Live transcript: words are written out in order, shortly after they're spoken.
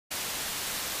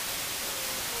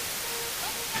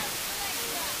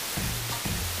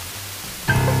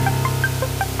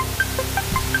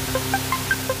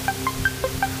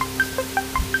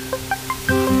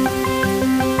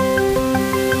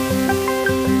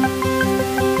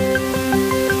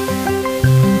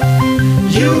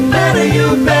better,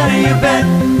 you better, you bet.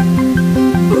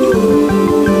 Ooh,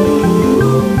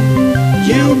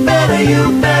 you better,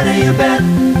 you better, you bet.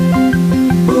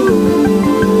 Ooh,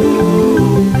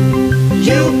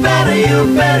 you better,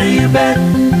 you better, you bet.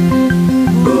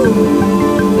 Ooh,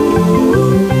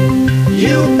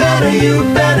 you better, you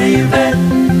better, you bet.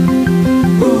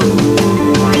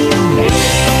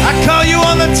 I call you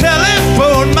on the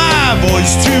telephone, my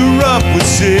voice too rough with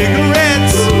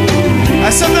cigarettes. I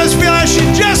sometimes feel I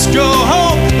should just go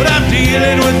home, but I'm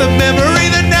dealing with a memory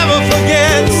that never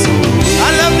forgets. I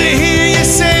love to hear you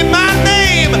say my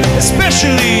name,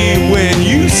 especially when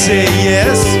you say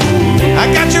yes.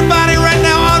 I got your body right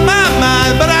now on my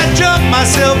mind, but I jump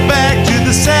myself back to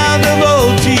the sound of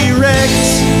old T-Rex.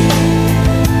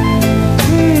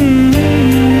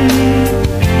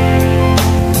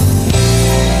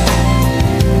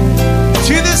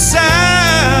 To the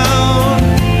sound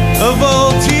of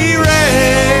old T-Rex.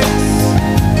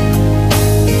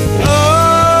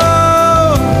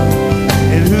 Oh,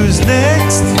 and who's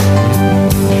next?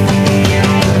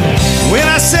 When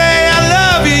I say I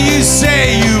love you, you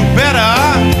say you better.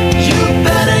 You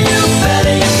better, you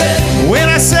better, you bet. When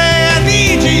I say I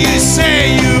need you, you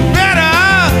say you better.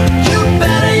 You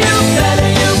better, you better,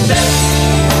 you bet.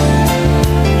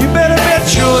 You better bet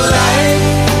your life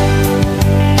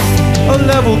a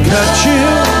love will cut you.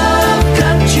 I'll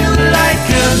cut you like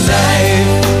a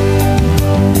knife.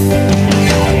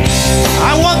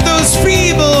 I want those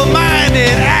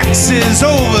feeble-minded axes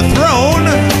overthrown.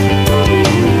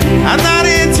 I'm not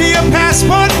into your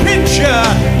passport picture,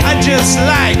 I just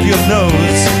like your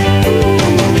nose.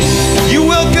 You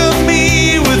welcome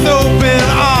me with open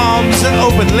arms and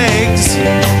open legs.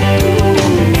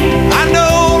 I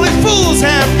know only fools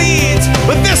have needs,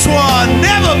 but this one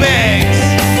never begs.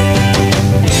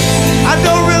 I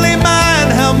don't really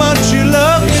mind how much you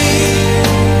love me.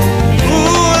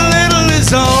 Ooh, a little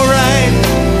is alright.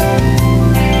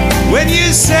 When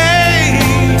you say,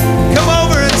 come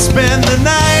over and spend the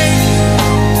night.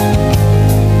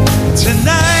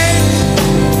 Tonight,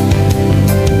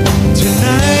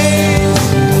 tonight.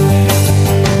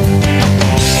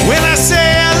 When I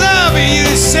say I love you,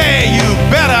 you say you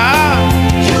better.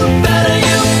 You better,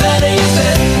 you better, you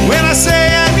bet. When I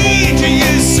say I need you,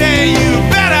 you say you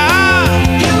better.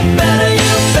 You better,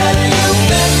 you better, you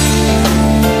bet.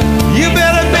 You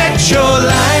better bet your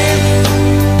life.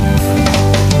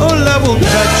 Oh, love will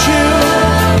cut you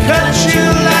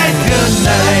like a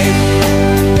knife.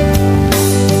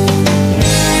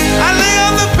 I lay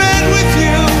on the bed with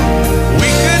you. We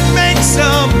could make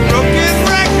some broken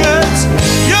records.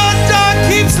 Your dog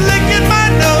keeps licking my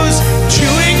nose,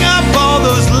 chewing up all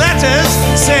those letters,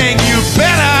 saying you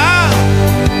better.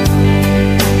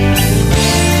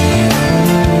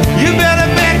 You better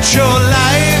bet your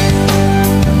life.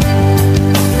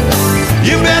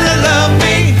 You better love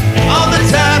me all the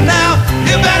time now.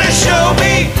 You better show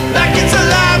me like it's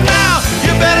alive now.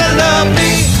 You better love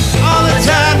me all the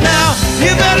time now.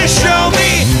 You better show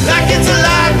me like it's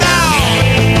alive now.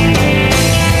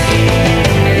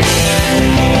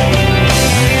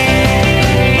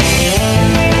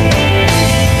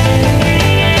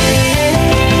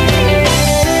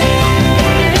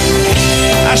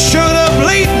 I showed up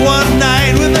late one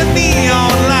night with a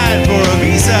neon light for a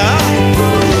visa,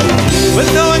 but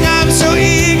knowing I'm so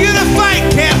eager to fight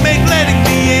can't make letting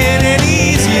me in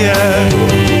any easier.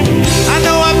 I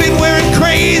know I've been wearing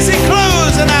crazy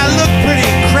clothes and I look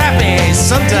pretty crappy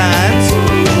sometimes,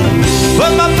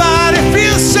 but my body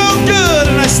feels so good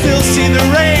and I still see the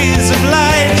rays of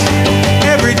light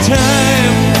every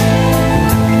time.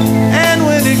 And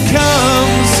when it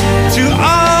comes to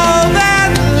all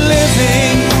that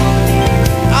living,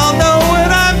 I'll know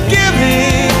what I'm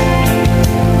giving.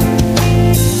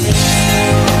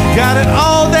 Got it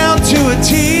all down to a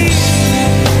T,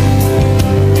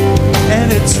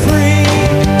 and it's free.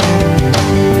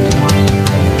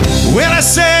 When I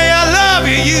say I love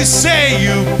you, you say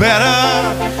you better.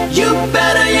 You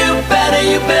better, you better,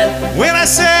 you bet. When I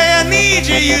say I need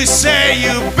you, you say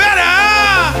you better.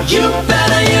 You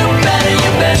better, you better,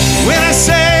 you bet. When I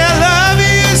say I love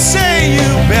you, you say you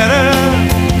better.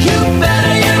 You better.